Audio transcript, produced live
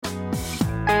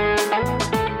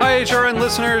HRN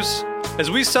listeners.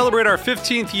 As we celebrate our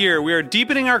 15th year, we are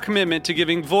deepening our commitment to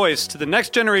giving voice to the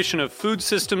next generation of food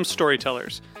systems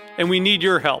storytellers, and we need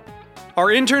your help. Our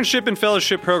internship and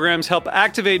fellowship programs help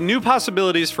activate new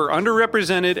possibilities for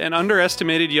underrepresented and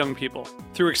underestimated young people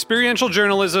through experiential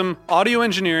journalism, audio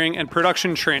engineering, and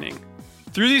production training.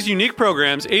 Through these unique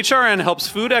programs, HRN helps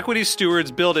food equity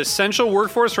stewards build essential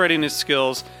workforce readiness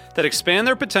skills that expand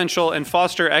their potential and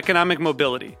foster economic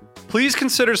mobility. Please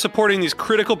consider supporting these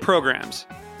critical programs.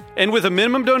 And with a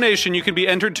minimum donation, you can be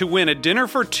entered to win a dinner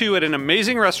for two at an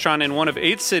amazing restaurant in one of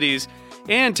 8 cities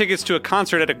and tickets to a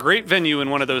concert at a great venue in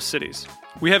one of those cities.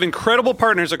 We have incredible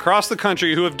partners across the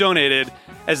country who have donated,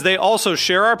 as they also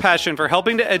share our passion for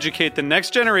helping to educate the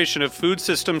next generation of food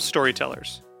systems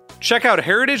storytellers. Check out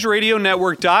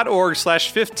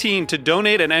heritageradionetwork.org/15 to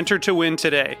donate and enter to win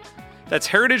today. That's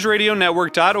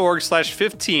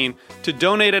heritageradionetwork.org/15 to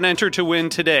donate and enter to win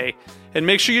today. And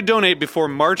make sure you donate before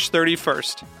March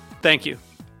 31st. Thank you.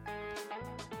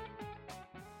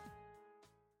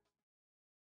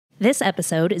 This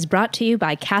episode is brought to you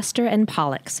by Castor and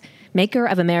Pollux, maker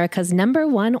of America's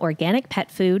 #1 organic pet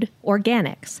food,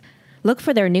 Organics. Look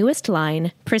for their newest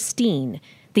line, Pristine,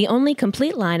 the only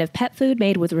complete line of pet food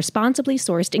made with responsibly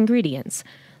sourced ingredients.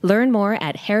 Learn more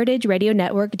at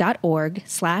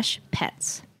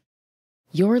heritageradionetwork.org/pets.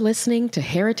 You're listening to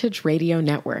Heritage Radio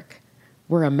Network.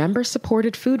 We're a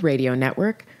member-supported food radio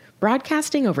network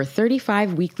broadcasting over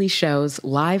 35 weekly shows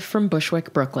live from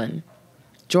Bushwick, Brooklyn.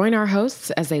 Join our hosts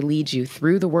as they lead you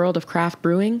through the world of craft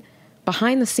brewing,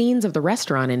 behind the scenes of the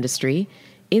restaurant industry,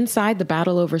 inside the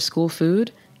battle over school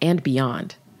food, and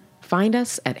beyond. Find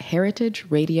us at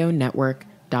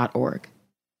heritageradionetwork.org.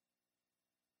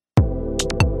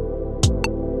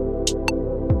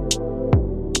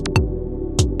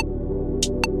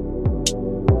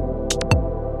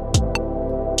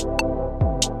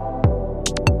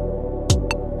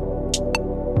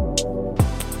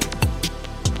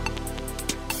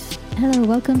 Hello,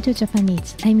 welcome to Japan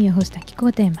Eats. I'm your host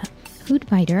Akiko Tema,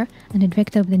 food writer and the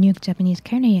director of the New York Japanese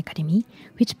Culinary Academy,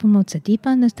 which promotes a deeper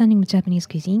understanding of Japanese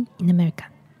cuisine in America.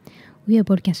 We are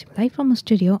broadcasting live from a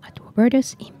studio at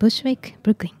Roberta's in Bushwick,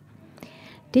 Brooklyn.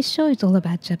 This show is all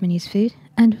about Japanese food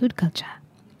and food culture.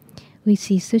 We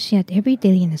see sushi at every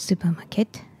deli in the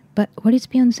supermarket, but what is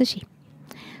beyond sushi?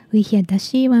 We hear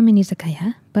dashi ramen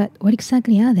izakaya, but what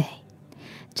exactly are they?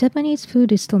 Japanese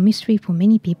food is still a mystery for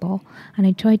many people, and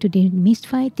I try to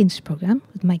demystify it in this program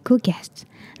with my co-guests.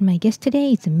 And my guest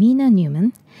today is Mina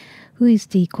Newman, who is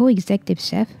the co-executive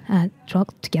chef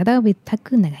together with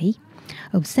Taku Nagai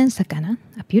of Sensakana,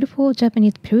 a beautiful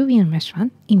Japanese Peruvian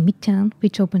restaurant in Midtown,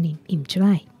 which opened in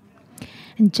July.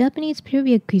 And Japanese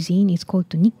Peruvian cuisine is called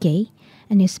the Nikkei,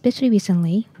 and especially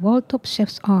recently, world top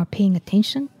chefs are paying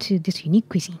attention to this unique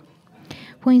cuisine.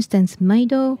 For instance,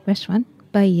 Maido restaurant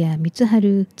by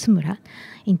Mitsuharu Tsumura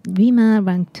in Lima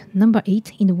ranked number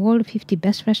 8 in the world 50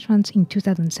 best restaurants in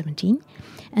 2017,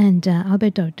 and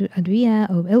Alberto Adria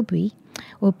of Elbui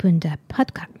opened a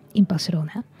Padka in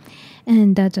Barcelona,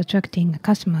 and that's attracting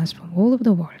customers from all over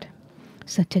the world.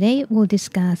 So today we'll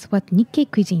discuss what Nikkei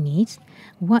cuisine is,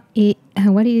 why it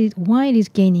is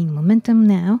gaining momentum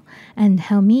now, and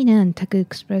how Mina and Taku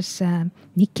express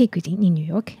Nikkei cuisine in New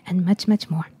York, and much, much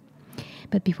more.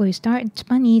 But before you start,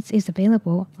 Japan Eats is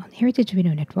available on Heritage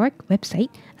Radio Network website,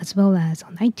 as well as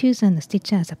on iTunes and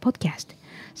Stitcher as a podcast.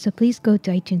 So please go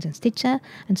to iTunes and Stitcher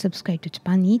and subscribe to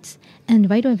Japan Eats and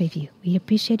write a review. We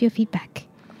appreciate your feedback.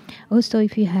 Also,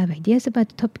 if you have ideas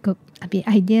about topics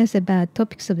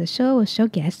of the show or show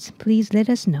guests, please let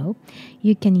us know.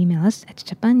 You can email us at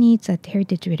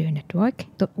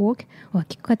japaneats@heritageradionetwork.org or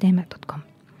kikokatema.com.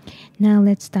 Now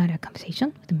let's start our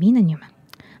conversation with Mina Newman.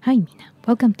 Hi, Mina.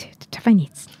 Welcome to Japan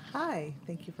Eats. Hi.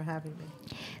 Thank you for having me.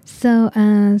 So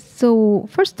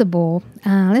first of all,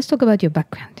 let's talk about your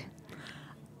background.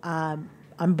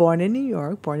 I'm born in New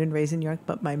York, born and raised in New York,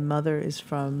 but my mother is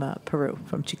from Peru,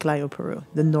 from Chiclayo, Peru,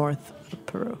 the north of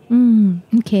Peru.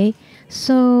 Okay.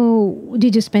 So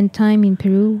did you spend time in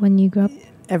Peru when you grew up?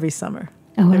 Every summer.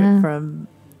 Oh, wow. From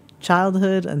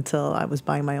childhood until I was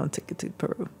buying my own ticket to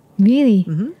Peru. Really?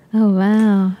 Mm-hmm. Oh,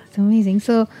 wow. It's amazing.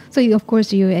 So of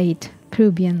course you ate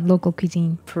Peruvian local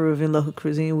cuisine. Peruvian local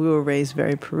cuisine. We were raised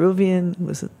very Peruvian. It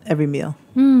was every meal.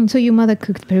 So your mother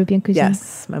cooked Peruvian cuisine?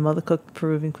 Yes. My mother cooked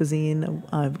Peruvian cuisine.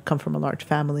 I come from a large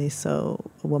family, so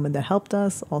a woman that helped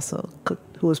us also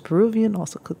cooked, who was Peruvian,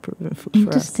 also cooked Peruvian food for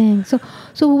us. Interesting.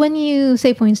 So when you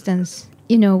say, for instance,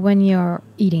 when you're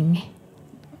eating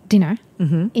dinner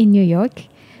in New York,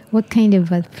 what kind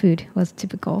of food was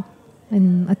typical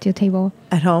at your table?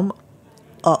 At home,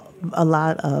 a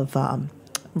lot of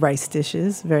rice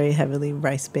dishes, very heavily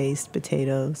rice-based,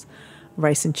 potatoes.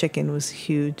 Rice and chicken was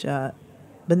huge, but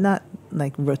not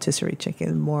like rotisserie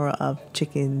chicken, more of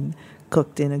chicken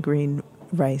cooked in a green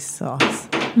rice sauce.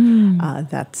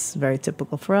 That's very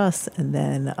typical for us. And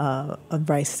then a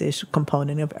rice dish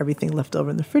component of everything left over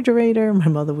in the refrigerator. My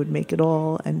mother would make it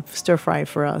all and stir fry it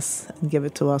for us and give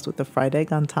it to us with a fried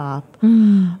egg on top.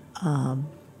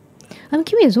 I'm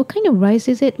curious, what kind of rice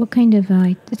is it? What kind of,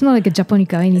 it's not like a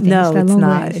Japonica or anything. No, it's long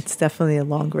not. Rice. It's definitely a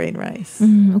long grain rice.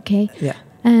 Okay. Yeah.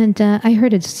 And I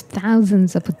heard it's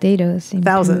thousands of potatoes.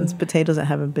 Thousands potatoes that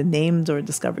haven't been named or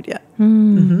discovered yet.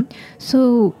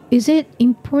 So is it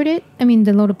imported? I mean,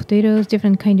 a lot of potatoes,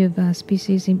 different kind of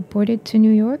species imported to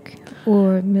New York?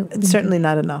 Or It's certainly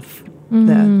not enough.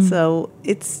 Yeah. So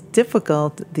it's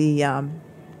difficult. The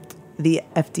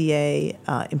FDA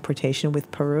importation with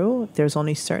Peru, there's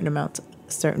only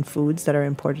certain foods that are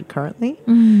imported currently.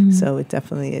 So it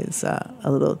definitely is a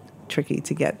little tricky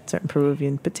to get certain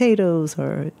Peruvian potatoes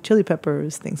or chili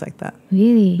peppers, things like that.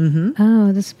 Really?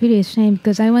 Oh, that's really a shame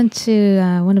because I went to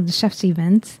one of the chef's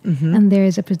events and there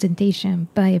is a presentation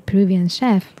by a Peruvian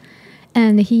chef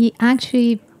and he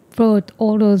actually brought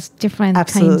all those different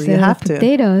kinds of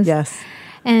potatoes. Yes.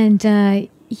 And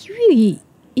he really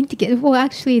indicated, well,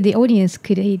 actually the audience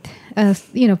could eat,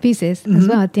 pieces as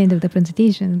well at the end of the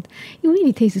presentation. It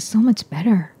really tasted so much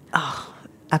better. Oh,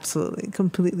 absolutely.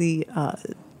 Completely.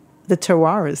 The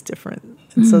terroir is different.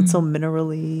 And so it's so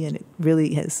minerally and it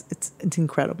really it's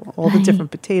incredible. All the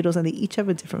different potatoes and they each have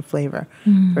a different flavor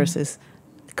versus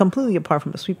completely apart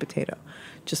from a sweet potato,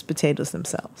 just potatoes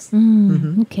themselves.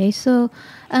 Okay, so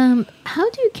how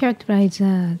do you characterize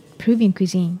Peruvian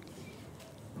cuisine?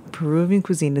 Peruvian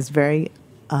cuisine is very,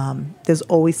 there's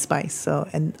always spice,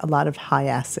 and a lot of high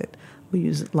acid. We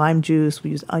use lime juice, we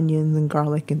use onions and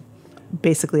garlic and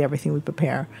basically everything we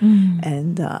prepare,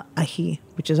 and ají,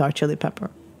 which is our chili pepper.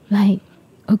 Right.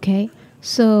 Okay.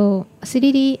 So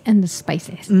acidity and the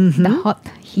spices, the hot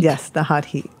heat. Yes, the hot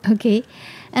heat. Okay.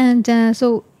 And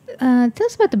so tell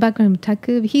us about the background of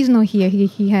Taku. He's not here.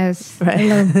 He has a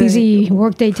lot of busy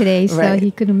work day today, so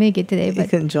he couldn't make it today. But he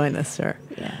couldn't join us, sir.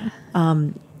 Yeah.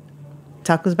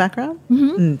 Taku's background?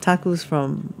 Taku's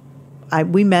from,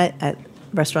 we met at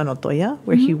Restaurant Otoya,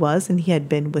 where he was, and he had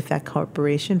been with that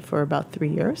corporation for about 3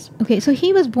 years. Okay, so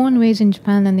he was born and raised in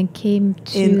Japan and then came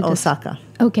to... In Osaka.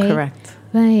 Okay. Correct.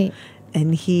 Right.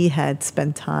 And he had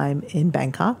spent time in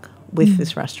Bangkok with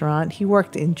this restaurant. He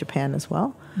worked in Japan as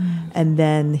well. And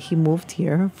then he moved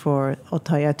here for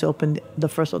Otoya to open the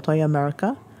first Otoya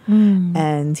America.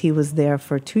 And he was there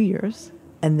for 2 years.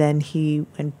 And then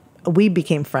we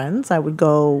became friends. I would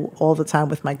go all the time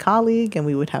with my colleague and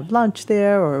we would have lunch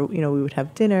there or, we would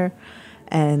have dinner.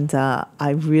 And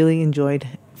I really enjoyed,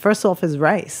 first off, his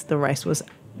rice. The rice was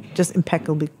just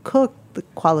impeccably cooked. The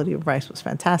quality of rice was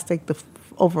fantastic. The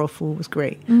overall food was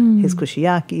great. His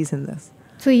kushiyakis and this.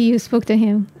 So you spoke to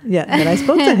him? Yeah, and I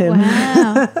spoke to him.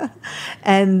 Wow.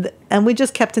 and we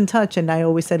just kept in touch. And I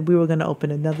always said we were going to open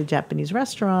another Japanese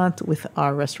restaurant with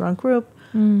our restaurant group.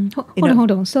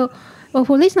 Hold on. So, well,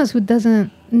 for listeners who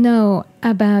doesn't know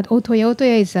about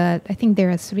Otoya is, I think there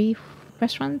are 3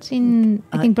 restaurants in,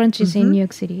 branches in New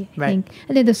York City. I think.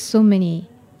 And then there's so many.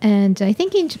 And I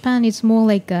think in Japan it's more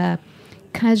like a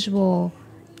casual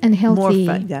and healthy.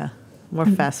 More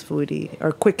fast foody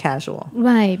or quick casual.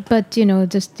 Right, but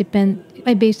just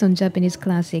based on Japanese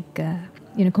classic,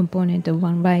 component of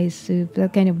one rice soup,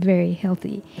 that kind of very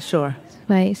healthy. Sure.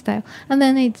 Right, style. And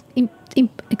then it's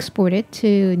exported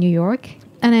to New York.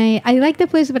 And I like the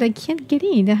place, but I can't get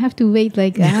in. I have to wait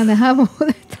like an hour and a half all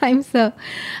the time. So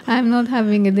I'm not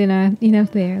having a dinner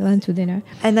enough there, lunch or dinner.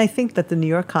 And I think that the New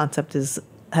York concept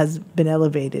has been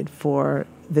elevated for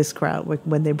this crowd.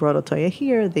 When they brought Otoya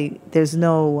here, there's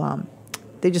no...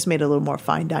 they just made it a little more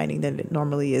fine dining than it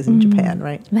normally is in Japan,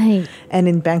 right? Right. And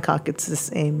in Bangkok, it's the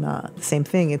same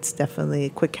thing. It's definitely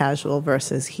quick casual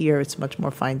versus here, it's much more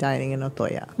fine dining in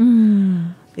Otoya.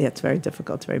 Yeah, it's very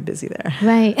difficult. It's very busy there.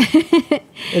 Right.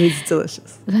 It is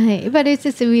delicious. Right. But it's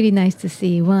just really nice to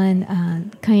see one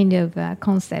kind of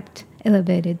concept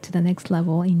elevated to the next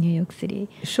level in New York City.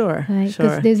 Sure. Right.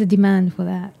 Because there's a demand for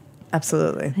that.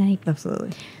 Absolutely. Right.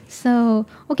 Absolutely. So,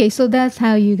 okay, so that's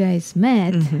how you guys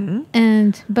met.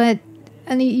 And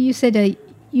you said that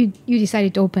you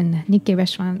decided to open a Nikkei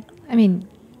restaurant. I mean,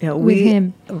 with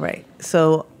him. Right.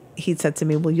 So he said to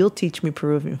me, well, you'll teach me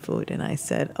Peruvian food. And I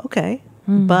said, okay.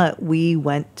 But we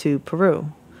went to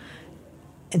Peru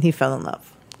and he fell in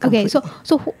love. Completely. Okay,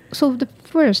 so the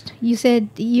first, you said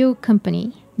your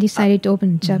company decided to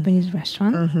open a Japanese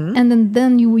restaurant. And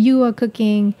then you are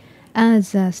cooking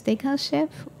as a steakhouse chef?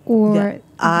 Or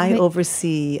I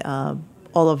oversee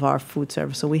all of our food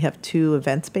service. So we have 2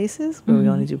 event spaces where we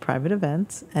only do private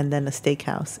events, and then a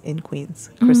steakhouse in Queens,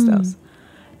 Christos.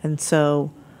 And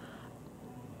so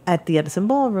at the Edison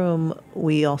Ballroom,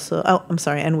 we also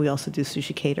do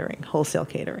sushi catering, wholesale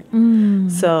catering.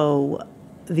 So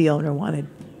the owner wanted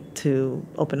to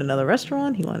open another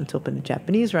restaurant. He wanted to open a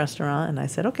Japanese restaurant. And I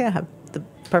said, okay, I have the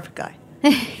perfect guy.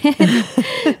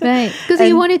 Right, because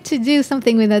you wanted to do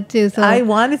something with that too. So I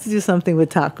wanted to do something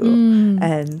with taku,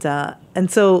 and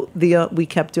so we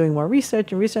kept doing more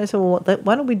research. I said, well,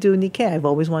 why don't we do Nikkei? I've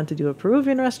always wanted to do a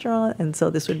Peruvian restaurant, and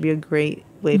so this would be a great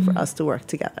way for us to work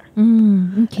together. Okay.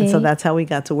 And so that's how we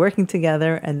got to working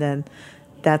together, and then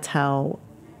that's how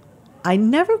I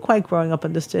never quite growing up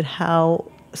understood how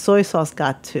soy sauce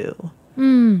got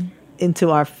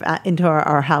into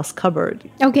our house cupboard.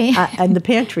 Okay. And the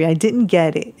pantry. I didn't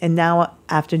get it. And now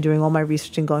after doing all my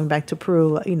research and going back to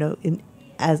Peru, in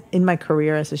my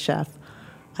career as a chef,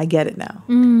 I get it now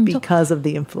because of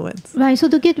the influence. Right. So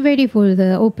to get ready for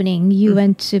the opening, you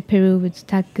went to Peru with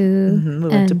taku. We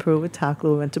went to Peru with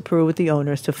taku. We went to Peru with the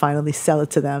owners to finally sell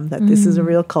it to them that this is a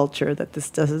real culture, that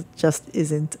this just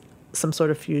isn't some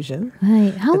sort of fusion.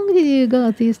 Right. How long did you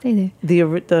go? Do you stay there?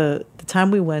 The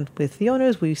time we went with the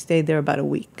owners, we stayed there about a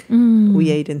week. We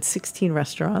ate in 16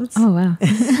 restaurants. Oh, wow.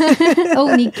 All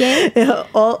Nikkei?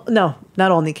 No,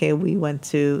 not all Nikkei. We went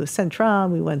to Central.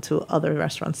 We went to other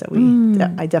restaurants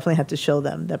that I definitely had to show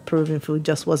them that Peruvian food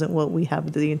just wasn't what we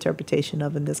have the interpretation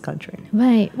of in this country.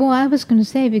 Right. Well, I was going to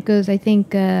say, because I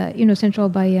think, Central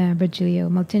by Virgilio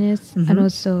Martinez and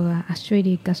also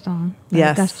Astrid Gaston.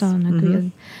 Yes. Gaston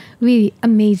Aguirre. Really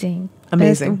amazing.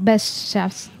 Best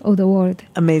chefs of the world.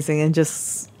 Amazing, and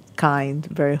just kind,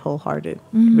 very wholehearted,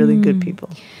 really good people.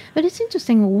 But it's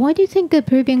interesting. Why do you think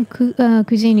Peruvian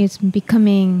cuisine is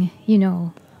becoming,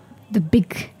 the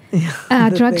big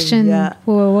attraction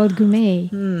for world gourmet?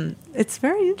 It's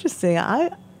very interesting. I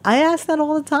ask that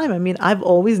all the time. I mean, I've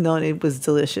always known it was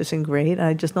delicious and great, and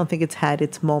I just don't think it's had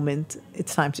its moment.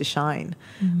 It's time to shine.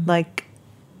 Like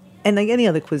any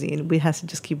other cuisine, we have to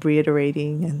just keep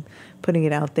reiterating and putting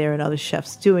it out there, and other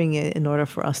chefs doing it in order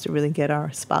for us to really get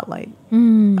our spotlight,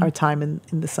 our time in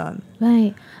the sun.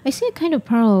 Right. I see a kind of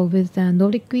parallel with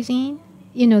Nordic cuisine.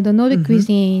 The Nordic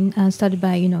cuisine started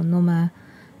by, Noma.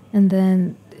 And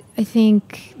then I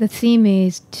think the theme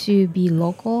is to be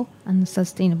local and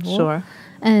sustainable. Sure.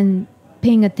 And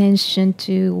paying attention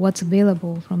to what's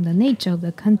available from the nature of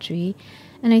the country.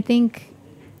 And I think,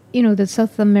 the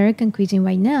South American cuisine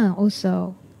right now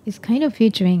also is kind of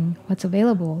featuring what's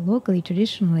available locally,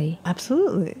 traditionally.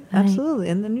 Absolutely, Right. absolutely.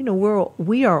 And then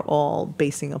we are all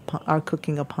basing our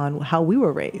cooking upon how we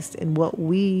were raised and what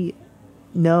we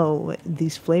know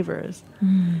these flavors.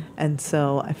 And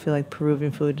so I feel like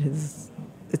Peruvian food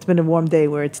it's been a warm day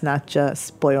where it's not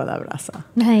just pollo a la brasa.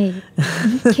 Right.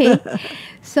 Okay.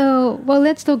 So,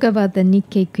 let's talk about the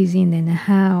Nikkei cuisine and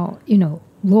how,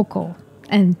 local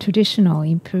and traditional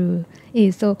in Peru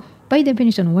is. So, by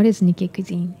definition, what is Nikkei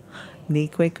cuisine?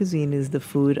 Nikkei cuisine is the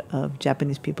food of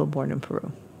Japanese people born in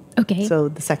Peru. Okay. So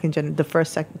the second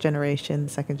generation.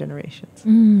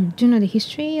 Do you know the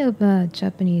history of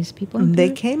Japanese people in Peru? They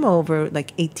came over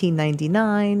like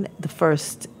 1899. The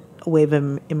first wave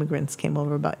of immigrants came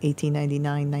over about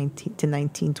 1899 to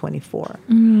 1924.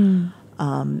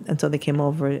 And so they came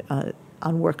over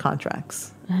on work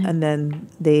contracts. Right. And then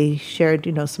they shared,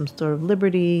 some sort of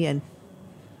liberty, and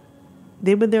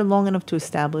they were there long enough to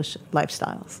establish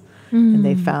lifestyles. And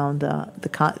they found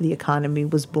the economy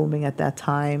was booming at that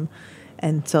time.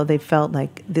 And so they felt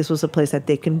like this was a place that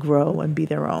they can grow and be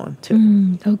their own,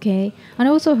 too. Okay. And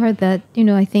I also heard that,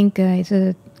 I think it's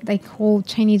like whole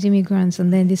Chinese immigrants,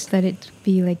 and then they started to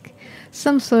be like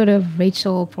some sort of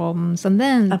racial problems. And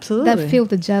then Absolutely. that filled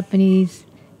the Japanese,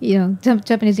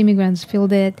 Japanese immigrants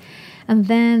filled it. And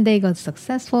then they got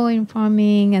successful in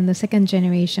farming, and the second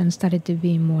generation started to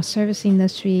be more service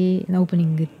industry and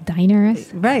opening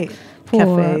diners. Right.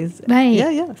 Cafes. Right. Yeah,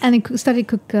 yes. And it started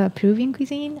cook Peruvian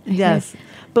cuisine. Yes.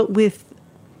 But with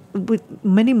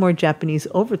many more Japanese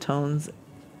overtones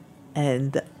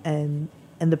and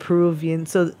the Peruvian,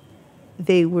 so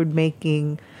they were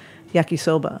making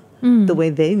yakisoba the way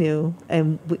they knew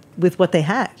and with what they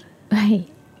had. Right.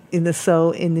 In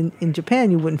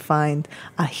Japan, you wouldn't find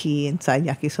ahi inside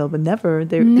yakisoba. Never.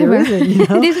 There isn't.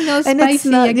 There's no and spicy it's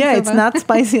not, yakisoba. Yeah, it's not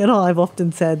spicy at all. I've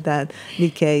often said that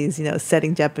Nikkei is,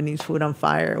 setting Japanese food on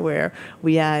fire, where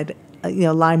we add,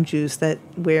 lime juice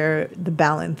where the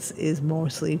balance is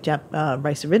mostly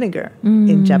rice vinegar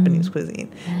in Japanese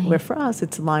cuisine. Right. Where for us,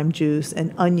 it's lime juice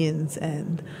and onions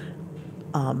and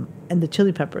And the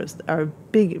chili peppers are a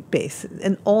big base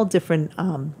in all different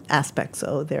aspects.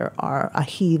 So there are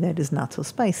ají that is not so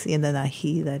spicy, and then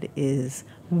ají that is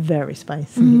very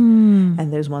spicy.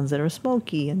 And there's ones that are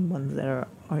smoky, and ones that are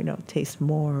taste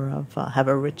more of, have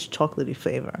a rich chocolatey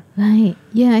flavor. Right.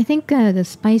 Yeah, I think the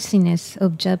spiciness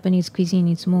of Japanese cuisine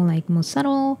is more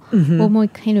subtle or more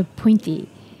kind of pointy,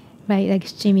 right? Like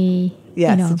shichimi,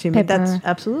 Yes, sashimi, pepper, that's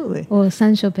absolutely. or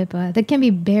sancho pepper. That can be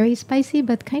very spicy,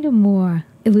 but kind of more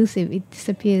elusive. It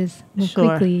disappears more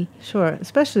quickly. Sure,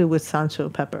 especially with sancho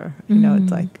pepper.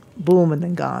 It's like boom and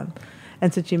then gone.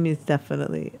 And sashimi is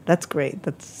definitely, that's great.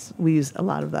 We use a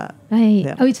lot of that. Right.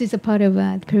 Yeah. Oh, it's a part of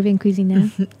Peruvian cuisine now?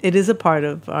 It is a part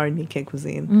of our Nikkei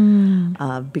cuisine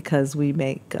because we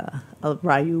make a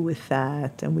rayu with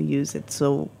that, and we use it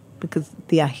because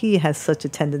the ají has such a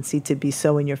tendency to be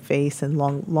so in your face and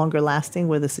longer lasting,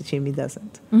 where the sashimi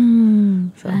doesn't.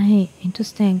 So. Right,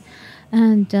 interesting.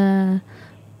 And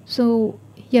so,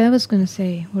 yeah, I was going to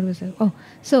say, what was it? Oh,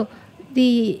 so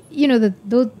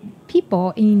those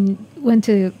people went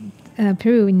to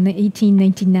Peru in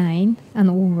 1899 and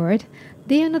onward.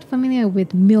 They are not familiar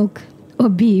with milk or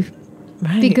beef.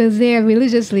 Right. Because they are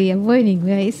religiously avoiding,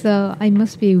 right? So it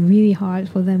must be really hard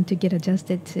for them to get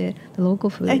adjusted to the local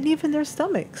food. And even their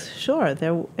stomachs, sure.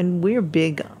 And we're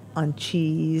big on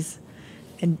cheese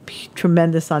and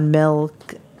tremendous on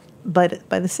milk. But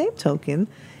by the same token,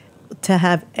 to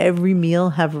have every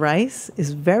meal have rice is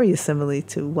very similar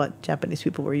to what Japanese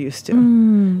people were used to.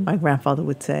 My grandfather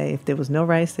would say, if there was no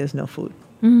rice, there's no food.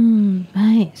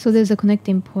 Right. So there's a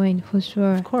connecting point for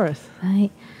sure. Of course. Right.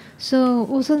 So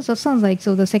also it sounds like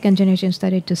the second generation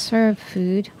started to serve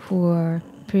food for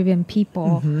Peruvian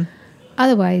people.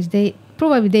 Otherwise, they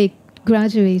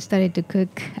gradually started to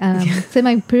cook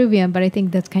semi-Peruvian, but I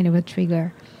think that's kind of a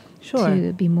trigger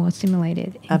to be more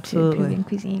assimilated into Peruvian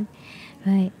cuisine.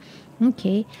 Right.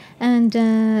 Okay. And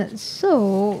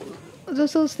so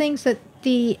those things that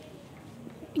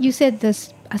you said the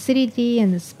acidity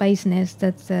and the spiciness,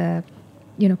 that's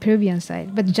Peruvian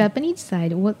side, but the Japanese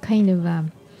side, what kind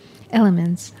of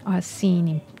elements are seen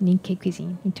in Nikkei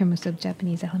cuisine in terms of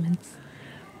Japanese elements?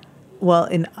 Well,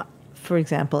 for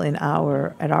example, at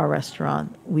our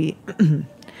restaurant, we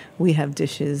have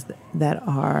dishes that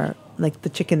are like the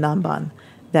chicken nanban.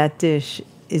 That dish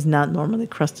is not normally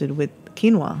crusted with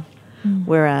quinoa,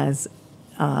 whereas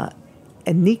at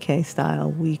Nikkei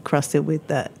style, we crust it with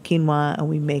the quinoa, and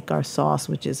we make our sauce,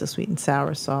 which is a sweet and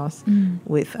sour sauce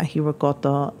with ají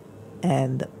rocoto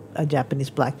and a Japanese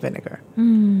black vinegar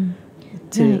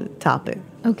to top it.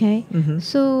 Okay.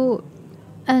 So,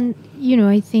 and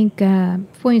I think,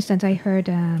 for instance, I heard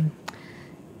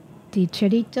the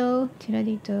tiradito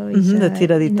is the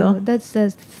tiradito.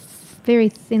 That's very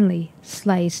thinly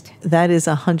sliced. That is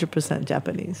 100%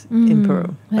 Japanese in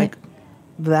Peru. Right. Like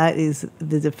that is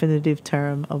the definitive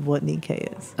term of what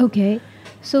Nikkei is. Okay.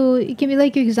 So it can be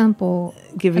like your example.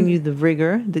 Giving you the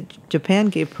rigor. Japan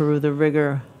gave Peru the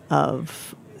rigor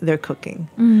of their cooking.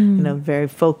 Very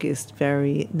focused,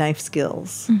 very knife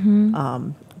skills,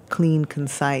 clean,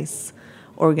 concise,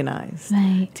 organized.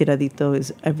 Right. Tiradito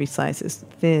is every slice is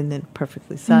thin and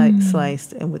perfectly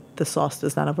sliced, and with the sauce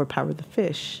does not overpower the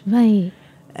fish. Right.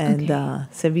 And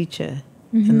ceviche,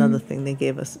 another thing they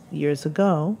gave us years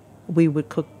ago, we would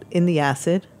cook in the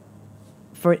acid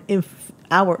for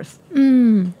hours.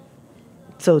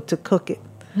 So to cook it.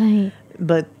 Right.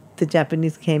 But the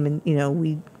Japanese came and,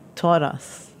 we taught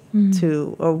us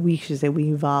or we should say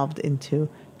we evolved into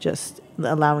just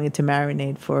allowing it to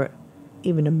marinate for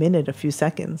even a minute, a few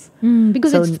seconds.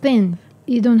 Because it's thin.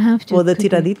 You don't have to. Well, the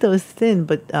tiradito is thin,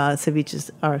 but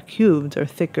ceviches are cubed or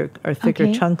thicker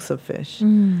chunks of fish.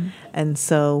 And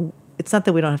so it's not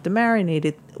that we don't have to marinate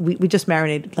it. We just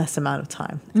marinate less amount of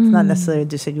time. It's not necessarily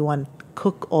just that you want to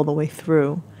cook all the way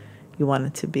through. You want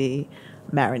it to be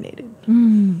marinated.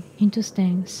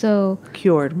 Interesting. So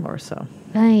cured more so.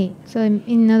 Right. So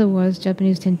in other words,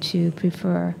 Japanese tend to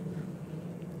prefer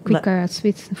quicker,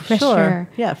 sweet, fresher. Sure.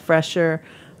 Yeah, fresher,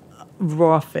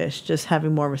 raw fish, just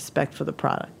having more respect for the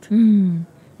product.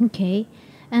 Okay.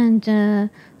 And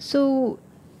so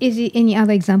is it any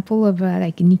other example of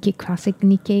like classic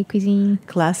Nikkei cuisine?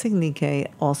 Classic Nikkei,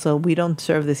 also, we don't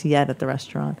serve this yet at the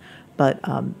restaurant, but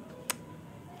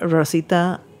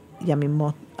Rosita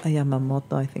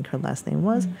Yamamoto, I think her last name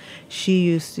was, she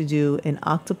used to do an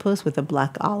octopus with a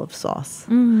black olive sauce.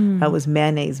 That was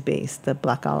mayonnaise based, the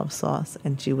black olive sauce.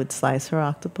 And she would slice her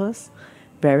octopus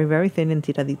very, very thin in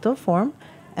tiradito form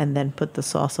and then put the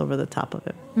sauce over the top of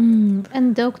it.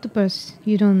 And the octopus,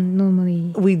 you don't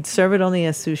normally... We'd serve it only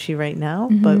as sushi right now,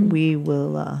 but we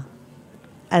will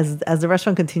as the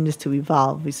restaurant continues to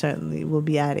evolve, we certainly will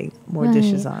be adding more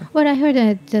dishes on. Well, I heard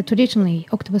that traditionally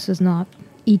octopus is not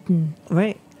eaten.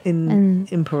 Right.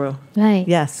 In Peru. Right.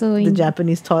 Yes. So the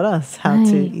Japanese taught us how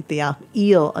to eat the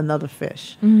eel, another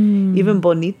fish. Even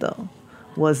bonito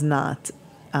was not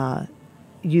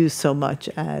used so much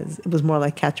as, it was more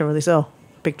like catch and release. Oh,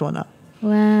 picked one up.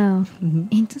 Wow.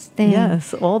 Interesting.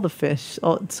 Yes. All the fish,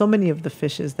 so many of the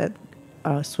fishes that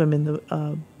swim in the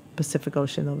Pacific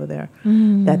Ocean over there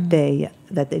that they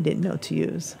didn't know to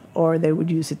use, or they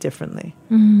would use it differently.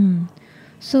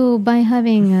 So by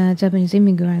having Japanese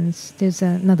immigrants, there's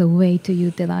another way to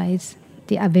utilize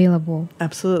the available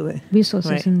Absolutely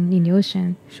resources in the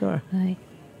ocean. Sure. Right.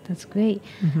 That's great.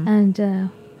 And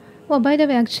well, by the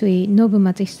way, actually, Nobu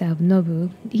Matsuhisa of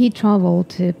Nobu, he traveled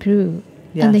to Peru.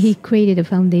 Yes. And he created a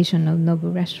foundation of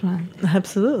Nobu restaurant.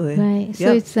 Absolutely. Right.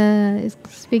 So it's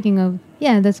speaking of,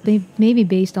 that's maybe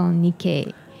based on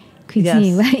Nikkei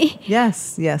cuisine, right?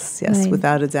 Yes, Right.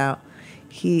 without a doubt.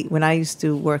 When I used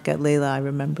to work at Layla, I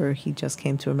remember he just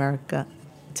came to New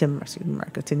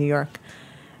York,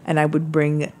 and I would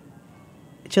bring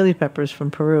chili peppers from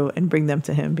Peru and bring them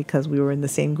to him because we were in the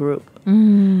same group.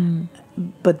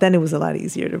 But then it was a lot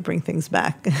easier to bring things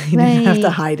back. You didn't have to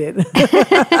hide it.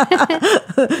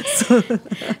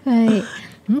 Right.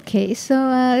 Okay, so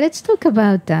let's talk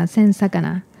about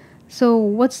sensakana. So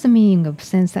what's the meaning of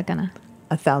sensakana?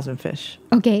 1,000 fish.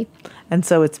 Okay. And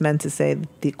so it's meant to say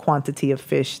the quantity of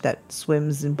fish that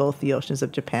swims in both the oceans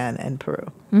of Japan and Peru.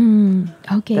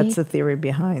 Okay. That's the theory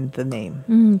behind the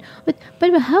name. But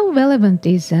how relevant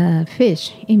is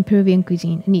fish in Peruvian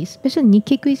cuisine? And especially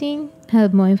Nikkei cuisine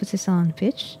have more emphasis on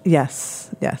fish?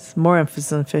 Yes. More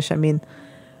emphasis on fish. I mean,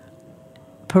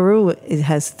 Peru, it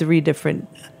has 3 different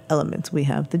elements. We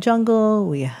have the jungle,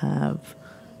 we have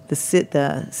the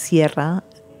sierra,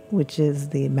 which is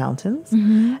the mountains,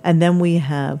 and then we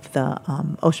have the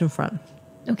ocean front.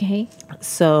 Okay.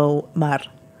 So, mar.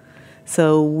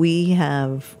 So we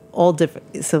have all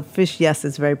different. So fish, yes,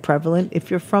 is very prevalent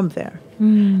if you're from there.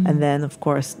 And then, of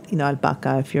course,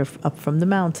 alpaca if you're up from the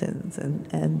mountains, and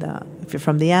if you're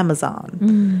from the Amazon.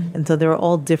 And so there are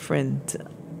all different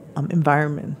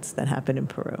environments that happen in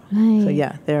Peru. Right. So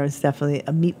yeah, there is definitely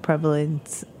a meat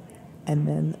prevalence and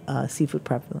then seafood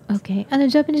prevalence. Okay. And the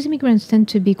Japanese immigrants tend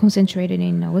to be concentrated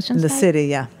in the ocean In the side? city,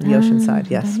 the ocean side,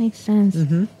 yes. That makes sense.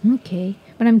 Okay.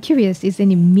 But I'm curious, is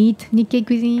any meat Nikkei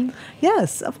cuisine?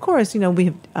 Yes, of course.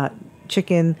 We have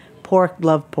chicken, pork,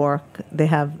 love pork. They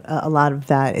have a lot of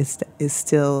that is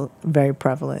still very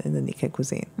prevalent in the Nikkei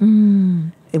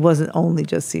cuisine. It wasn't only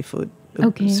just seafood.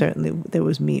 Okay. Certainly there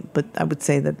was meat, but I would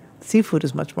say that seafood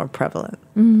is much more prevalent.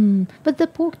 But the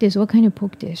pork dish, what kind of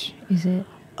pork dish is it?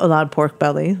 A lot of pork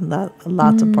belly,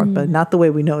 lots of pork belly. Not the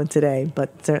way we know it today,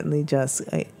 but certainly just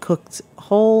cooked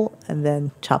whole and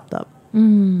then chopped up.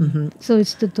 So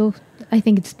it's I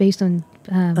think it's based on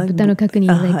buta no kakuni,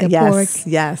 like a pork.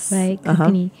 Yes. Right,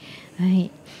 kakuni.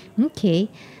 Right. Okay.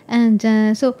 And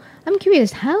so I'm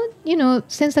curious, how,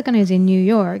 sensakana is in New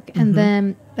York, and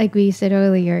then, like we said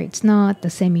earlier, it's not the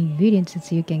same ingredients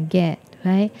as you can get,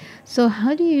 right? So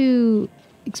how do you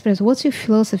what's your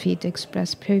philosophy to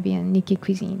express Peruvian Nikkei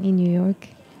cuisine in New York?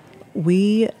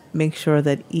 We make sure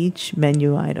that each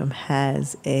menu item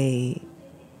has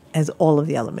all of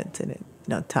the elements in it.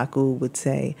 Taku would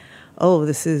say, "Oh,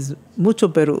 this is mucho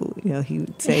Peru." He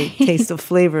would say taste of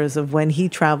flavors of when he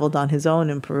traveled on his own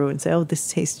in Peru, and say, "Oh,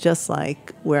 this tastes just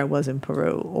like where I was in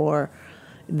Peru," or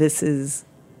 "This is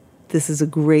a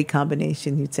great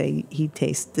combination." You'd say he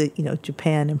tastes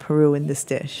Japan and Peru in this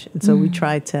dish, and so we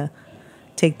try to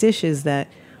take dishes that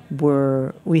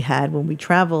we had when we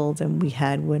traveled and we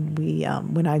had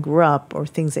when I grew up, or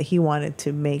things that he wanted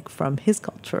to make from his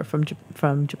culture, from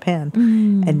Japan,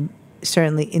 and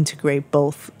certainly integrate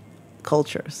both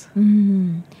cultures.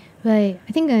 Right.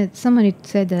 I think somebody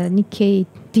said Nikkei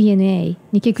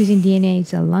cuisine DNA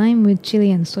is a lime with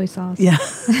chili and soy sauce. Yeah.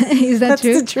 Is that That's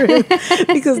true? the truth.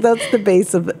 Because that's the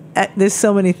base of there's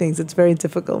so many things. It's very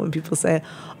difficult when people say,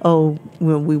 "Oh,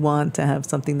 we want to have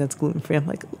something that's gluten-free." I'm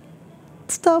like,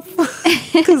 stuff.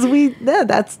 Because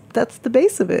that's the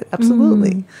base of it.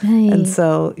 Absolutely. Right. And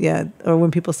so, or when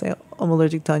people say, "I'm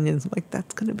allergic to onions," I'm like,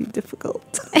 that's going to be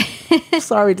difficult.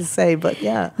 Sorry to say, but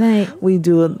Right. we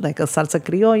do like a salsa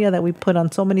criolla that we put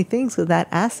on so many things, so that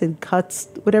acid cuts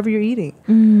whatever you're eating.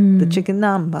 The chicken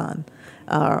namban,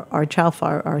 our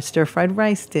chaufa, our stir-fried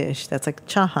rice dish, that's like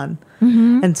chahan.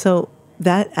 And so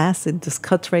that acid just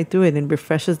cuts right through it and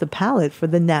refreshes the palate for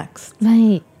the next.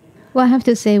 Right. Well, I have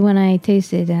to say, when I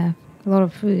tasted a lot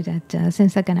of food at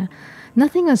Sensakana,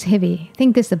 nothing was heavy. I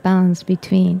think there's a balance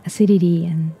between acidity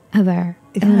and other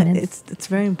elements. It's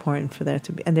very important for there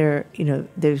to be, and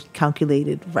there's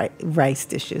calculated rice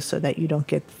dishes so that you don't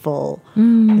get full.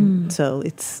 And so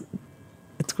it's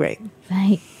great.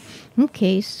 Right.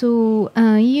 Okay, so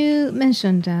you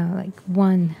mentioned like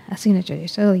one signature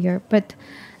dish earlier, but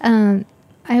I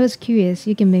was curious.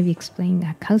 You can maybe explain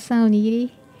kausa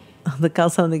onigiri. The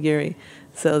kausa onigiri.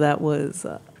 So that was.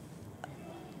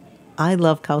 I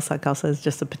love kausa. Kausa is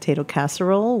just a potato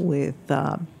casserole with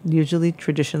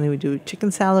traditionally we do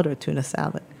chicken salad or tuna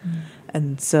salad,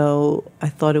 and so I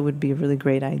thought it would be a really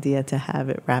great idea to have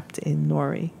it wrapped in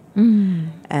nori,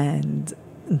 and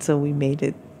so we made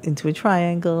it into a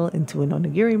triangle, into an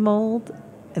onigiri mold,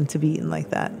 and to be eaten like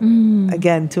that.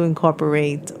 Again, to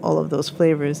incorporate all of those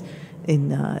flavors in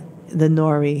the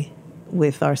nori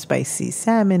with our spicy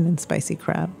salmon and spicy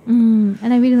crab.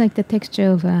 And I really like the texture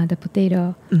of the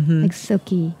potato, like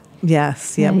silky.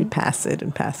 Yes, yeah, right? we pass it,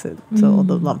 so all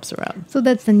the lumps are out. So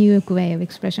that's the New York way of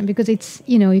expression because it's,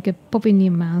 you could pop in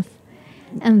your mouth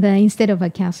and then instead of a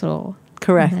casserole.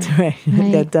 Correct, then, right.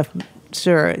 Yeah, definitely.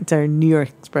 Sure, it's our New York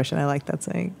expression. I like that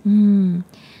saying.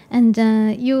 And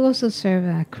you also serve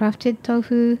crafted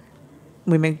tofu.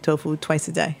 We make tofu twice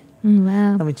a day.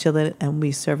 Wow. And we chill it and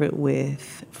we serve it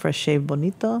with fresh shaved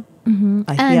bonito.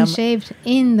 And shaved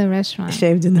in the restaurant.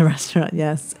 Shaved in the restaurant,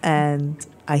 yes. And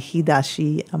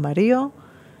ahidashi amarillo,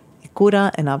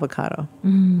 ikura, and avocado.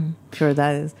 Sure,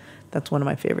 that's one of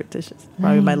my favorite dishes.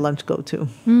 Probably my lunch go-to.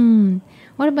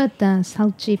 What about the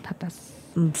salchipapas?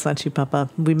 Salchipapa.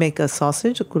 We make a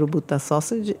sausage, a kurubuta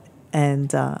sausage.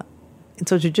 And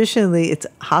so traditionally, it's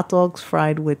hot dogs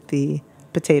fried with the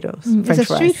potatoes, French it's a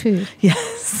street fries. food.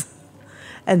 Yes.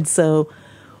 And so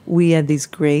we had these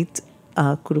great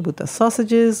kurubuta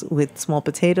sausages with small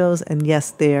potatoes. And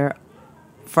yes, they're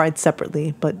fried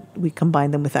separately, but we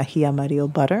combine them with ají amarillo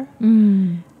butter.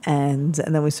 And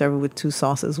then we serve it with two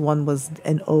sauces. One was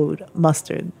an ode,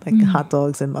 mustard, like hot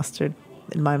dogs and mustard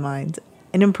in my mind.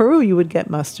 And in Peru, you would get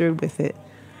mustard with it.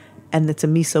 And it's a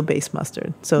miso-based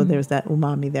mustard. So there's that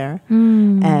umami there.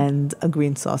 And a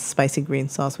green sauce, spicy green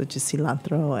sauce, which is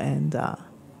cilantro and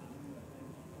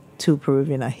 2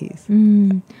 Peruvian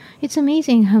ajís. It's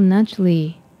amazing how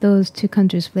naturally those two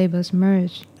countries' flavors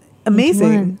merge.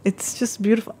 Amazing. It's just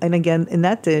beautiful. And again, in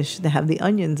that dish, they have the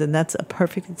onions. And that's a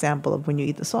perfect example of when you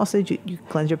eat the sausage, you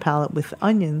cleanse your palate with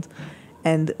onions.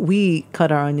 And we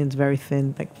cut our onions very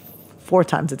thin, like 4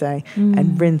 times a day,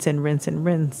 and rinse and rinse and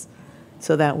rinse.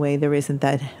 So that way there isn't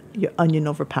that your onion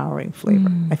overpowering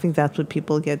flavor. I think that's what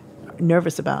people get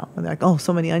nervous about. When they're like, oh,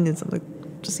 so many onions. I'm like,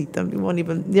 just eat them. You won't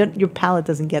even, your palate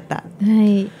doesn't get that.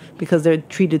 Right. Because they're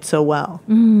treated so well.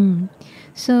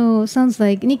 So sounds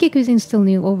like Nikkei cuisine is still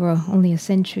new, over only a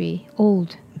century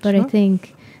old. But I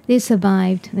think they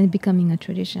survived and becoming a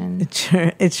tradition.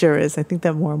 It sure is. I think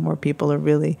that more and more people are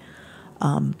really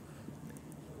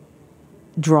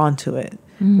drawn to it.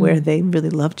 Where they really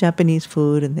love Japanese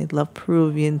food and they love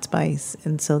Peruvian spice.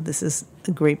 And so this is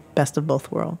a great best of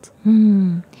both worlds.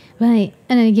 Right.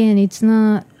 And again, it's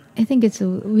not, I think it's I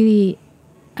really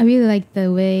like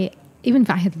the way, even if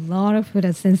I had a lot of food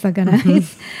at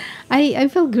Sensagana, I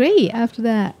felt great after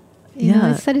that. You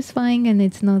know, it's satisfying and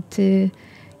it's not too,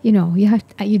 you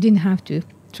didn't have to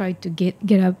try to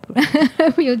get up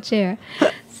from your chair.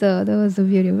 So that was the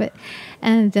beauty of it.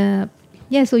 And,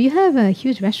 yeah, so you have a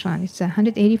huge restaurant. It's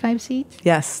 185 seats.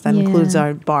 Yes, that includes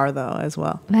our bar, though, as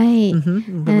well. Right.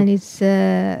 And it's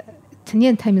near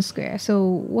Times Square. So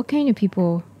what kind of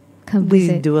people come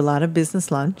visit? We do a lot of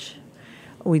business lunch.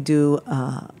 We do.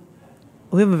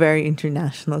 We have a very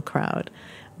international crowd.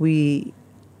 We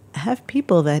have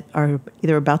people that are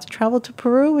either about to travel to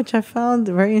Peru, which I found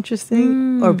very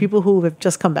interesting, or people who have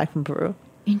just come back from Peru.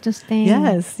 Interesting.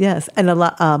 Yes, and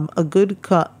a good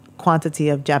quantity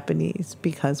of Japanese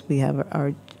because we have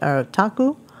our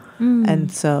taku, and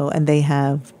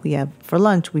we have for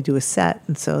lunch we do a set,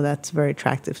 and so that's very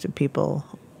attractive to people,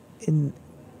 in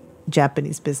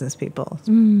Japanese business people,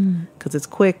 because it's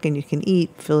quick and you can eat,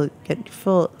 get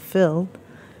filled,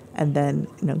 and then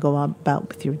go about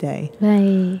with your day.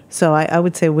 Right. So I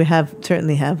would say we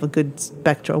certainly have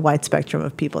a wide spectrum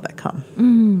of people that come.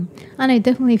 And I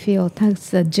definitely feel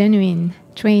that's a genuine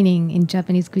training in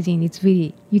Japanese cuisine. It's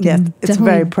really, it's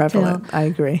very prevalent. Tell. I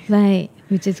agree. Right,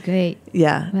 which is great.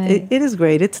 Yeah, right. It is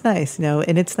great. It's nice,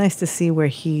 and it's nice to see where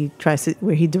he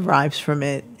derives from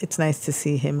it. It's nice to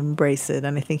see him embrace it,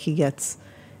 and I think he's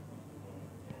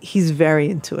very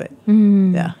into it.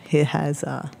 Yeah, he has.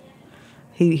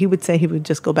 He would say he would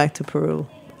just go back to Peru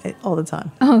all the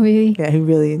time. Oh, really? Yeah, he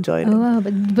really enjoyed it. Oh, wow.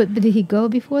 But did he go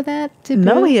before that to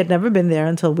No, Peru? he had never been there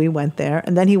until we went there,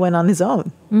 and then he went on his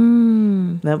own.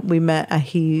 Then we met.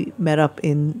 He met up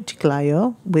in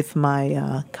Chiclayo with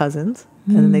my cousins,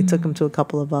 and then they took him to a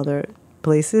couple of other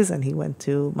places, and he went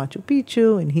to Machu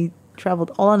Picchu, and he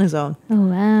traveled all on his own. Oh,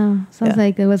 wow. Sounds Yeah.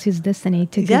 like that was his destiny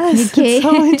to go Yes, to Nikkei. it's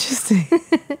so interesting.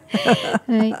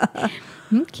 Right.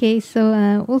 Okay,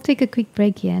 so we'll take a quick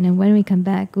break here, and then when we come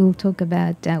back, we'll talk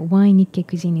about why Nikkei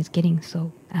cuisine is getting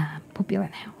so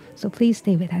popular now. So please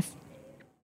stay with us.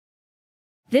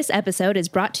 This episode is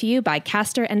brought to you by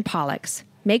Castor and Pollux,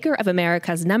 maker of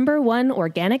America's #1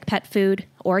 organic pet food,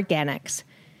 Organics.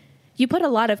 You put a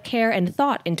lot of care and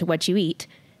thought into what you eat.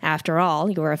 After all,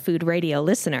 you're a food radio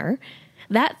listener.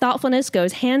 That thoughtfulness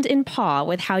goes hand in paw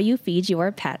with how you feed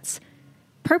your pets.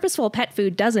 Purposeful pet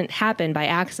food doesn't happen by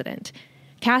accident.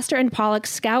 Castor and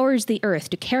Pollux scours the earth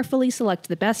to carefully select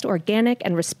the best organic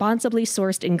and responsibly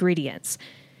sourced ingredients.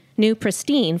 New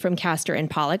Pristine from Castor and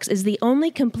Pollux is the only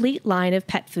complete line of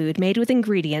pet food made with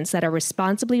ingredients that are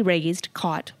responsibly raised,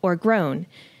 caught, or grown.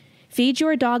 Feed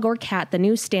your dog or cat the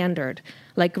new standard,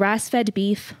 like grass-fed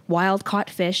beef, wild-caught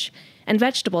fish, and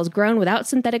vegetables grown without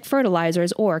synthetic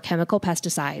fertilizers or chemical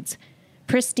pesticides.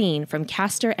 Pristine from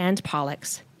Castor and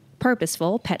Pollux.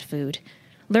 Purposeful pet food.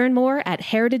 Learn more at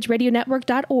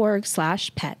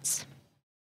heritageradionetwork.org/pets.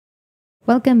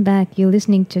 Welcome back. You're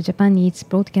listening to Japan Eats,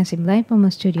 broadcasting live from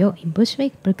a studio in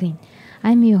Bushwick, Brooklyn.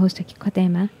 I'm your host, Akiko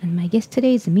Katayama, and my guest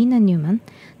today is Mina Newman,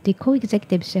 the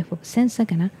co-executive chef of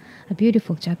Sensagana, a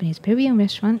beautiful Japanese Peruvian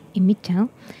restaurant in Midtown,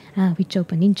 which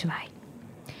opened in July.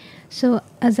 So,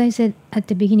 as I said at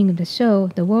the beginning of the show,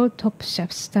 the world top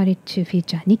chefs started to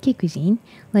feature Nikkei cuisine,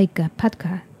 like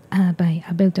Padka by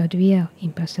Alberto Adriel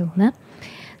in Barcelona.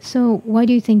 So, why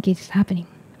do you think it's happening?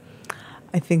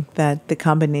 I think that the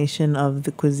combination of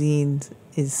the cuisines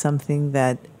is something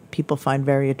that people find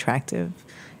very attractive.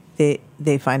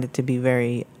 They find it to be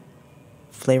very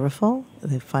flavorful.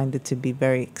 They find it to be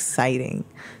very exciting.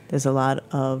 There's a lot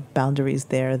of boundaries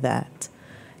there that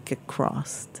get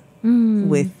crossed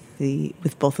with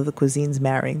both of the cuisines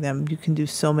marrying them. You can do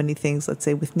so many things, let's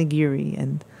say with nigiri,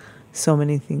 and so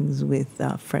many things with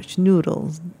fresh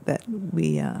noodles that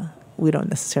we don't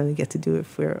necessarily get to do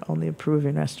if we're only a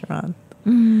Peruvian restaurant.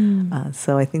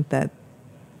 So I think that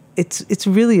it's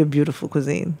really a beautiful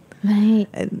cuisine, Right.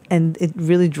 and it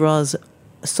really draws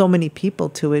so many people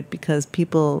to it because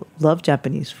people love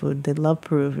Japanese food, they love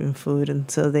Peruvian food, and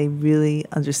so they really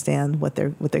understand what they're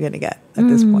going to get at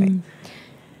this point.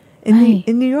 Right.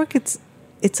 In New York, it's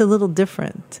a little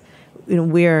different.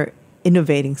 We're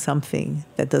innovating something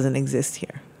that doesn't exist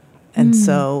here, and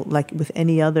so like with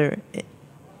any other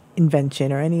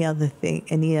invention or any other thing,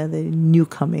 any other new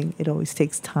coming, it always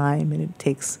takes time and it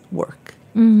takes work.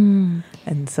 And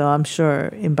so I'm sure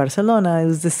in Barcelona it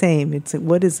was the same. It's like,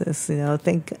 what is this?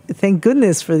 Thank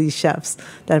goodness for these chefs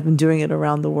that have been doing it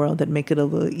around the world that make it a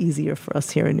little easier for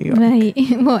us here in New York. Right.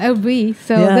 Well, LB,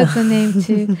 so that's the name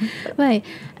too. Right.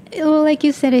 Well, like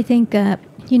you said, I think, the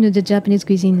Japanese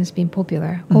cuisine has been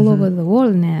popular all over the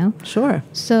world now. Sure.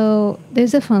 So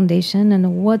there's a foundation,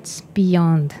 and what's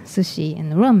beyond sushi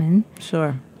and ramen.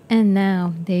 Sure. And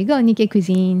now there you go, Nikkei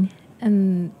cuisine.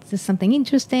 And there's something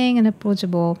interesting and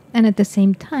approachable. And at the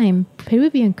same time,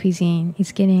 Peruvian cuisine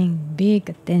is getting big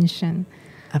attention.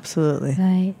 Absolutely.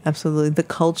 Right. Absolutely. The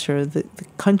culture, the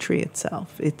country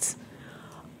itself, it's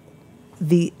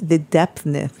the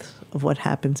depthness of what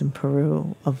happens in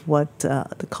Peru, of what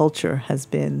the culture has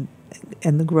been,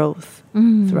 and the growth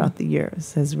throughout the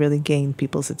years has really gained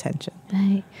people's attention.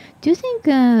 Right. Do you think,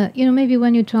 maybe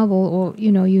when you travel or,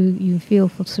 you feel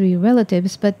through your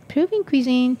relatives, but Peruvian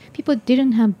cuisine, people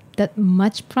didn't have that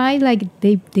much pride like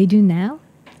they do now?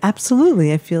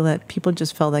 Absolutely. I feel that people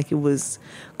just felt like it was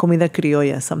comida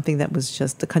criolla, something that was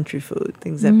just the country food,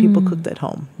 things that people cooked at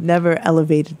home, never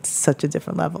elevated to such a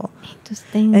different level.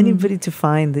 Interesting. Anybody to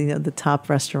find, the top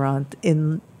restaurant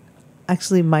in...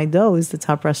 Actually, Maido is the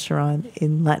top restaurant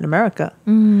in Latin America.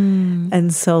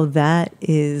 And so that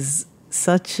is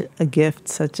such a gift,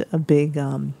 such a big,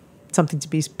 something to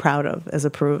be proud of as a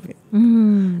Peruvian.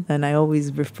 And I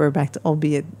always refer back to,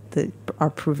 albeit our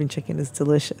Peruvian chicken is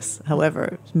delicious.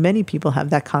 However, many people have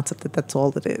that concept that that's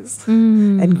all it is.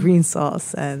 And green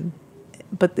sauce.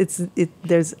 But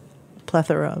there's a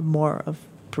plethora more of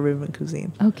Peruvian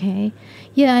cuisine. Okay.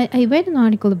 Yeah, I read an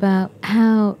article about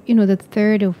how, the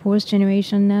third or fourth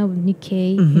generation now of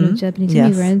Nikkei, Japanese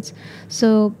immigrants.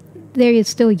 So they're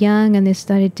still young and they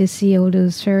started to see all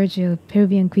those surge of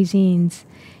Peruvian cuisines,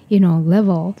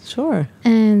 level. Sure.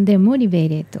 And they're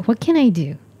motivated. What can I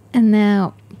do? And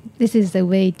now this is the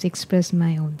way to express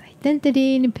my own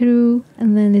identity in Peru.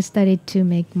 And then I started to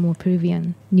make more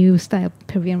Peruvian, new style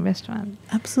Peruvian restaurant.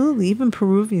 Absolutely. Even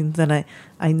Peruvians that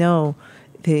I know,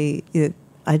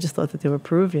 I just thought that they were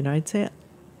Peruvian. I'd say,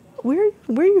 where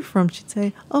are you from? She'd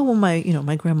say, oh, well,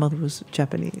 my grandmother was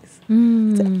Japanese.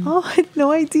 I'd say, oh, I had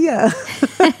no idea.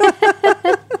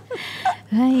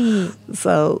 Right.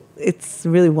 So it's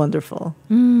really wonderful.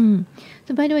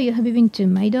 So by the way, have you been to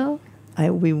Maido?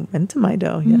 We went to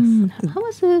Maido, yes. How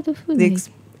was the food like?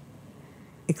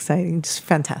 Exciting, just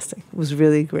fantastic. It was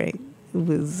really great. It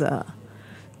was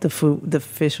the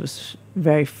fish was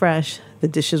very fresh. The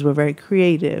dishes were very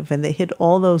creative, and they hit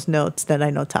all those notes that I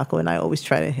know Taco and I always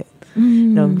try to hit.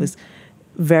 It was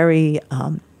very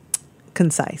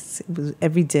concise. It was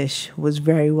every dish was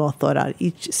very well thought out.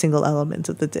 Each single element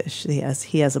of the dish.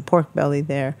 He has a pork belly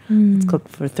there. It's cooked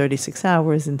for 36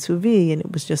 hours in sous vide, and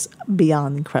it was just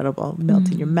beyond incredible.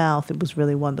 Melt in your mouth. It was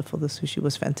really wonderful. The sushi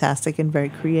was fantastic and very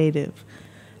creative.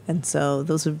 And so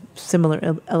those are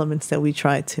similar elements that we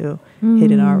try to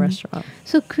hit in our restaurant.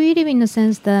 So creative in the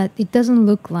sense that it doesn't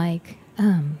look like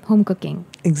home cooking.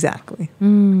 Exactly.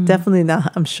 Definitely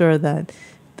not. I'm sure that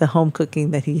the home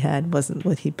cooking that he had wasn't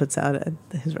what he puts out at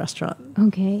his restaurant.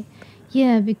 Okay.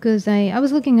 Yeah, because I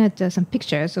was looking at some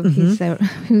pictures of his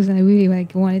because I really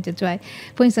wanted to try.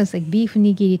 For instance, like beef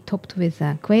nigiri topped with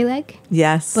quail egg.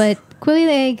 Yes. But quail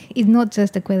egg is not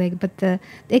just a quail egg, but the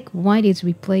egg white is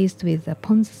replaced with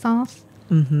ponzu sauce.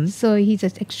 So he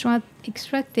just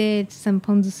extracted some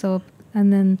ponzu sauce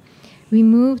and then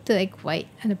removed the egg white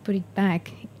and put it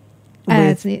back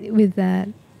with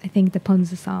I think the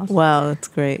ponzu sauce. Wow, that's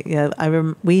great. Yeah,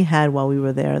 we had while we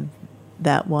were there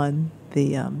that one,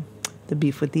 the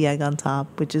beef with the egg on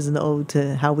top, which is an ode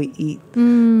to how we eat.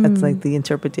 That's like the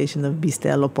interpretation of biste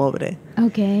a lo pobre.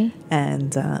 Okay.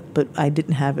 And but I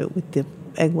didn't have it with the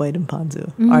egg white and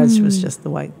ponzu. Ours was just the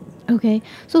white. Okay.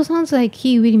 So it sounds like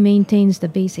he really maintains the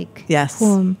basic Yes.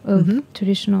 form of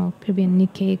traditional Peruvian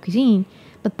Nikkei cuisine,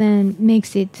 but then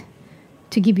makes it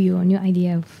to give you a new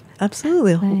idea of...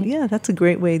 Absolutely. Right. Yeah, that's a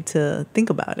great way to think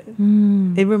about it.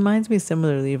 It reminds me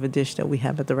similarly of a dish that we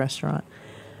have at the restaurant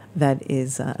that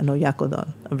is an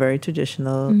oyakodon, a very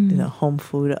traditional home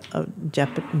food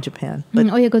in Japan. But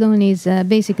oyakodon is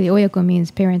basically, oyako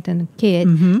means parent and kid,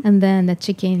 and then the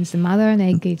chicken is the mother and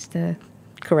egg is the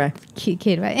correct.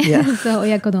 kid, right? Yeah. So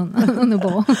oyakodon on the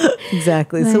bowl.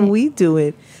 Exactly. Right. So we do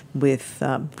it with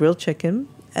grilled chicken,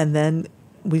 and then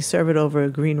we serve it over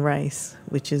green rice,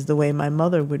 which is the way my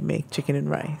mother would make chicken and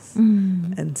rice.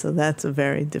 And so that's a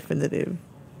very definitive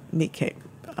Nikkei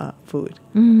food.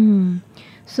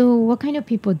 So what kind of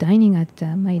people dining at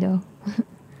Maido?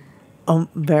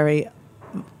 Very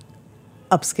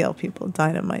upscale people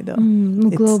dine at Maido.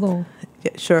 Global.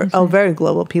 Yeah, sure. Very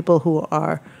global. People who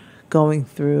are going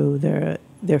through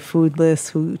their food lists,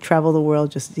 who travel the world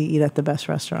just to eat at the best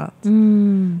restaurants.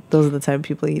 Those are the type of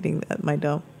people eating at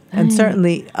Maido. And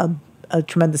certainly a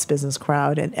tremendous business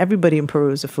crowd. And everybody in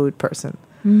Peru is a food person.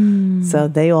 So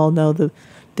they all know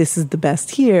this is the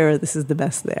best here, this is the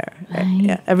best there. Right.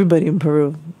 Yeah, everybody in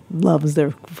Peru loves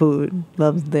their food,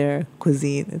 loves their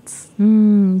cuisine. It's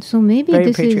so maybe very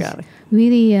this patriotic. is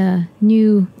really a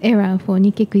new era for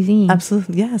Nikkei cuisine.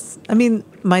 Absolutely, yes. I mean,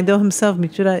 Maido himself,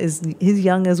 Michura, he's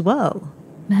young as well.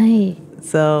 Right.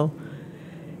 So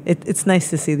it's nice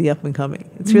to see the up and coming.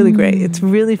 It's really great. It's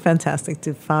really fantastic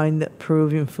to find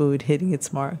Peruvian food hitting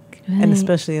its mark, and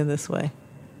especially in this way.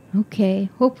 Okay.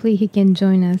 Hopefully he can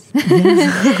join us.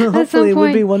 Hopefully it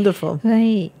would be wonderful.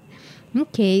 Right.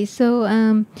 Okay. So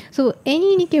so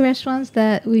any Nikkei restaurants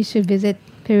that we should visit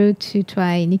Peru to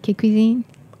try Nikkei cuisine?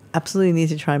 Absolutely need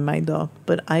to try Maido,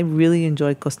 but I really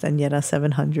enjoy Costanera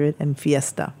 700 and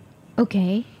Fiesta.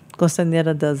 Okay.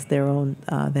 Costanera does their own,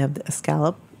 they have the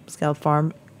scallop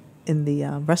farm in the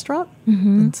restaurant.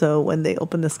 And so when they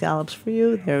open the scallops for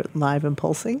you, they're live and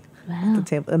pulsing. Wow. At the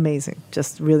table. Amazing.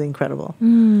 Just really incredible.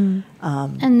 And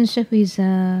the chef is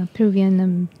Peruvian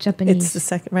and Japanese. It's the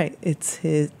second, right. It's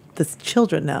the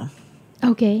children now.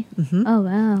 Okay. Oh,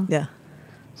 wow. Yeah.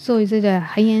 So is it a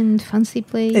high-end fancy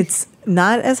place? It's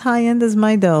not as high-end as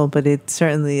Maido, but it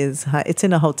certainly is high. It's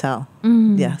in a hotel.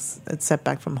 Yes. It's set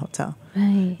back from a hotel.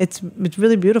 Right. It's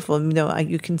really beautiful. You know,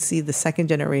 you can see the second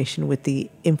generation with the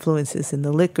influences in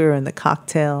the liquor and the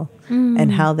cocktail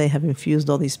and how they have infused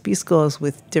all these piscos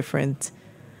with different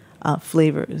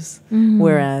flavors,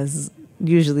 whereas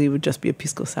usually it would just be a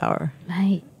pisco sour.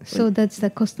 Right. So that's the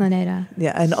Costanera.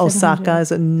 Yeah, and 700. Osaka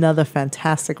is another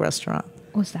fantastic restaurant.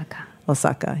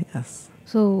 Osaka, yes.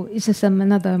 So is this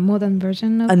another modern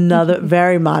version of Another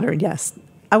very modern, yes.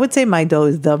 I would say Maido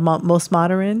is the most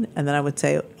modern, and then I would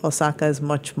say Osaka is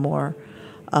much more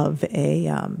of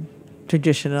a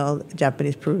traditional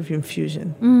Japanese Peruvian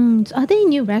fusion. So are they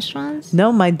new restaurants?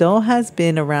 No, Maido has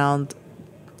been around.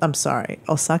 I'm sorry,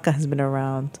 Osaka has been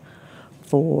around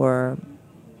for,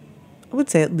 I would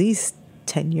say, at least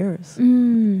 10 years.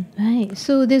 Right.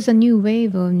 So there's a new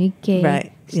wave of Nikkei.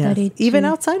 Right. Yes. Even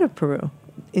outside of Peru,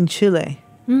 in Chile,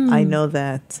 I know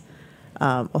that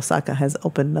Osaka has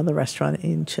opened another restaurant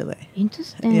in Chile.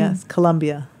 Interesting. Yes,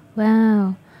 Colombia.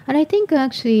 Wow. And I think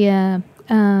actually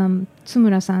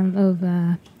Tsumura-san of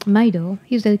Maido,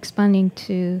 he's expanding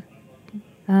to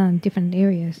different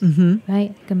areas,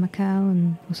 right? Like Macau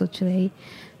and also Chile.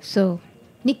 So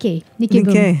Nikkei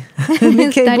boom.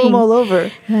 Nikkei boom all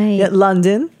over. Right. Yeah,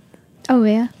 London. Oh,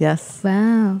 yeah? Yes.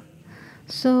 Wow.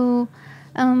 So,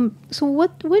 so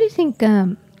what do you think,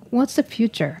 what's the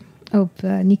future of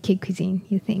Nikkei cuisine,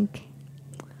 you think?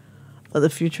 Well, the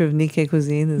future of Nikkei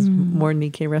cuisine is more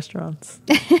Nikkei restaurants.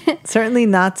 Certainly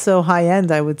not so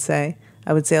high-end, I would say.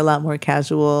 I would say a lot more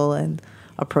casual and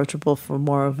approachable for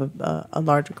more of a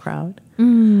larger crowd.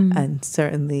 And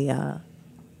certainly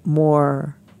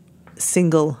more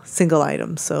single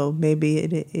items. So maybe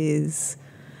it is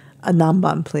a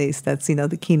Namban place that's, the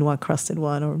quinoa crusted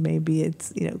one, or maybe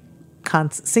it's,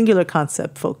 singular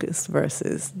concept focused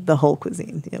versus the whole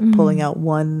cuisine, pulling out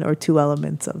one or two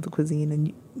elements of the cuisine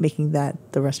and making that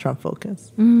the restaurant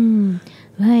focus.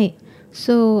 Right.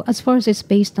 So as far as it's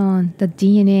based on the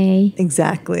DNA.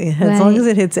 Exactly. As long as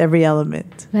it hits every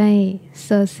element. Right.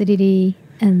 So acidity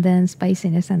and then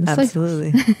spiciness and the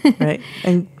Absolutely. Right.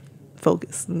 And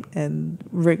focus and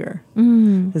rigor.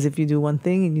 Because if you do one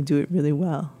thing and you do it really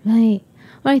well. Right.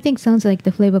 Well, I think sounds like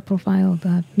the flavor profile of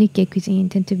Nikkei cuisine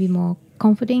tend to be more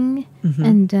comforting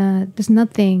and there's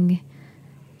nothing,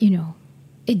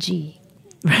 edgy.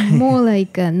 Right. More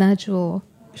like a natural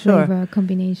flavor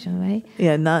combination, right?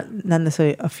 Yeah, not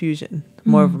necessarily a fusion,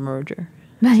 more of a merger.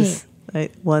 Right. Just,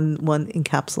 right. One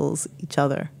encapsulates each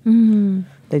other.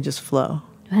 They just flow.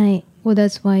 Right. Well,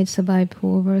 that's why it survived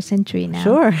for over a century now.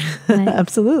 Sure. Right.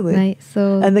 Absolutely. Right.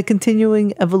 So, and the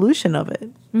continuing evolution of it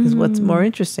is what's more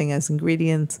interesting as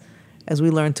ingredients, as we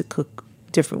learn to cook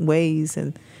different ways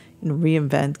and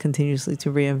continuously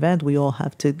to reinvent, we all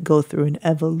have to go through an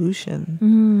evolution.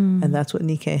 And that's what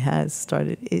Nikkei has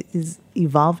started. It is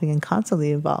evolving and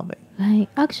constantly evolving. Right.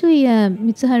 Actually,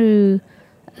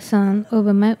 Mitsuharu-san of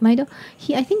Maido,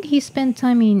 I think he spent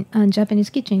time in Japanese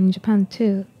kitchen in Japan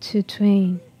too to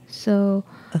train. So,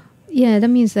 yeah, that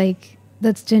means like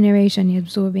that's generation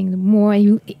absorbing more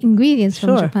ingredients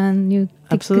from Japan, new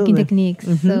cooking techniques.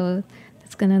 So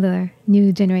that's another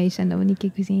new generation of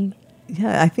Nikkei cuisine.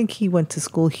 Yeah, I think he went to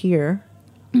school here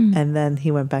and then he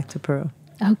went back to Peru.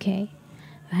 Okay.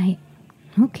 Right.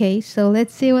 Okay, so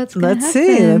let's see what's going to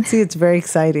happen. Let's see. It's very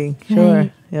exciting. Sure.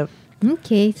 Right. Yep.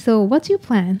 Okay, so what's your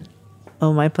plan?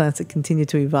 Oh, my plan is to continue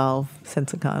to evolve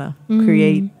Sensakana.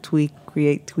 Create, tweak,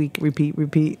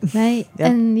 repeat. Right. Yep.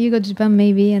 And you go to Japan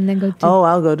maybe and then go to... Oh,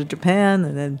 I'll go to Japan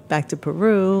and then back to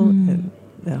Peru. And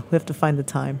we have to find the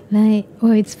time. Right.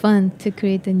 Well, it's fun to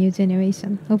create a new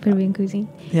generation of Peruvian cuisine.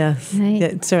 Yes. Right. Yeah,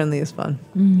 it certainly is fun.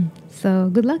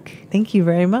 So good luck. Thank you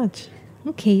very much.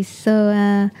 Okay,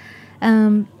 so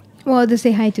well, just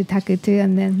say hi to Taku too,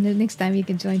 and then the next time we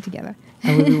can join together.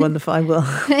 That would be wonderful. I will.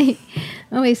 Right.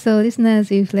 Okay, so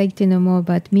listeners, if you'd like to know more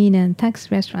about Mina and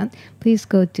Tak's restaurant, please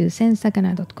go to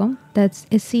sensakana.com. That's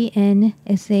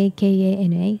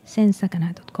SENSAKANA,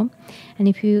 sensakana.com. And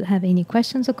if you have any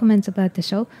questions or comments about the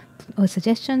show or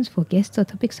suggestions for guests or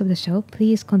topics of the show,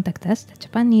 please contact us at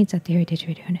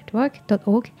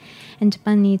japanneeds@heritageradionetwork.org. And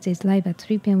Japan Needs is live at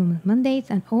 3 p.m. on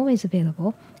Mondays and always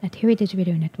available at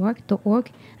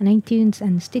heritageradionetwork.org and iTunes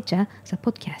and Stitcher as a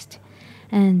podcast.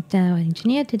 And our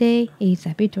engineer today is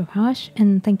Abhito Harsh,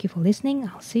 and thank you for listening.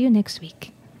 I'll see you next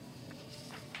week.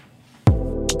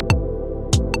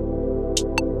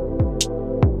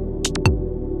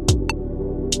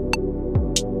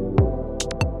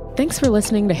 Thanks for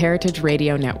listening to Heritage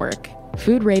Radio Network,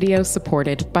 food radio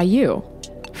supported by you.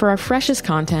 For our freshest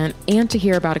content and to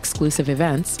hear about exclusive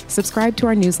events, subscribe to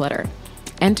our newsletter.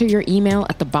 Enter your email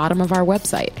at the bottom of our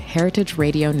website,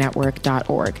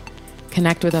 heritageradionetwork.org.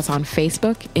 Connect with us on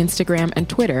Facebook, Instagram, and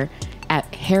Twitter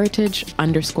at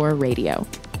heritage_radio.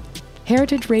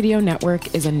 Heritage Radio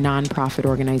Network is a nonprofit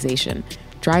organization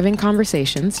driving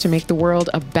conversations to make the world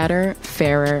a better,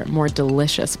 fairer, more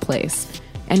delicious place.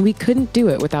 And we couldn't do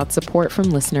it without support from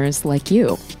listeners like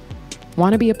you.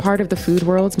 Want to be a part of the food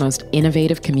world's most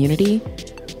innovative community?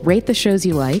 Rate the shows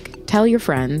you like, tell your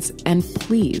friends, and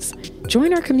please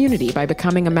join our community by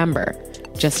becoming a member.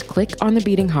 Just click on the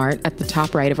beating heart at the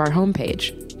top right of our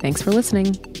homepage. Thanks for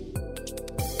listening.